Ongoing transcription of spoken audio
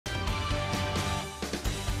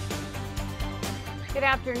Good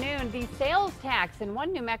afternoon. The sales tax in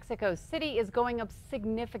one New Mexico city is going up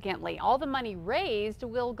significantly. All the money raised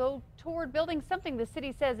will go toward building something the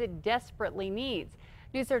city says it desperately needs.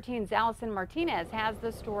 News 13's Allison Martinez has the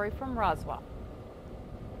story from Roswell.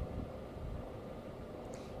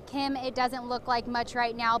 Kim, it doesn't look like much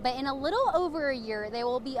right now, but in a little over a year, there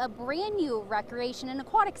will be a brand new recreation and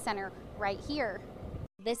aquatic center right here.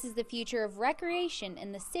 This is the future of recreation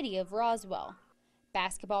in the city of Roswell.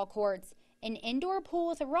 Basketball courts, an indoor pool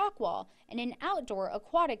with a rock wall, and an outdoor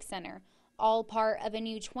aquatic center, all part of a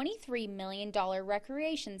new $23 million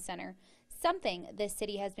recreation center, something this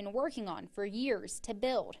city has been working on for years to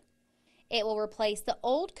build. It will replace the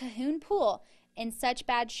old Cahoon pool in such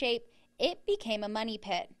bad shape it became a money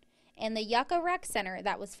pit, and the Yucca Rec Center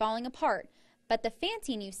that was falling apart, but the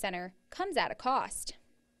fancy new center comes at a cost.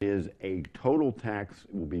 Is a total tax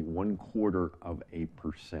will be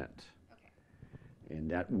 0.25%. And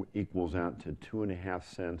that equals out to 2.5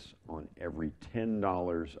 cents on every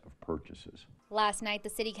 $10 of purchases. Last night, the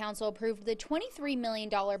City Council approved the $23 million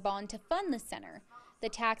bond to fund the center. The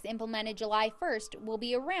tax implemented July 1st will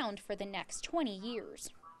be around for the next 20 years.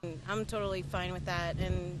 I'm totally fine with that,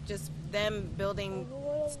 and just them building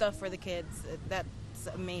stuff for the kids, that's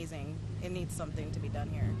amazing. It needs something to be done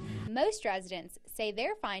here. Most residents say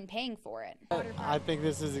they're fine paying for it. I think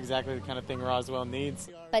this is exactly the kind of thing Roswell needs.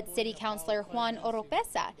 But City Councilor Juan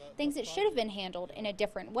Oropesa thinks it should have been handled in a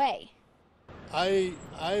different way. I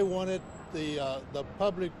wanted the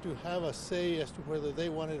public to have a say as to whether they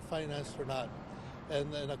wanted it financed or not.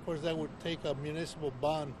 And of course that would take a municipal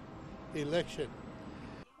bond election.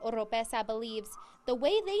 Oropesa believes the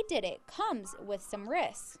way they did it comes with some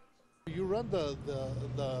risks. You run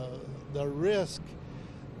the risk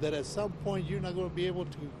that at some point you're not going to be able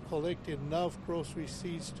to collect enough gross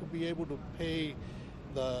receipts to be able to pay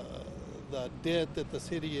the debt that the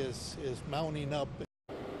city is mounting up.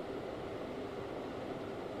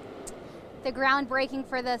 The groundbreaking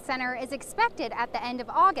for the center is expected at the end of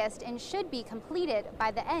August and should be completed by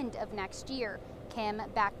the end of next year. Kim,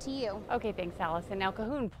 back to you. Okay, thanks, Allison. Now,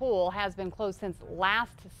 Cahoon Pool has been closed since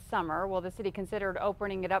last summer. Well, the city considered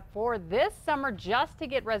opening it up for this summer just to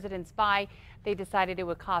get residents by. They decided it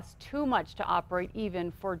would cost too much to operate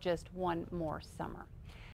even for just one more summer.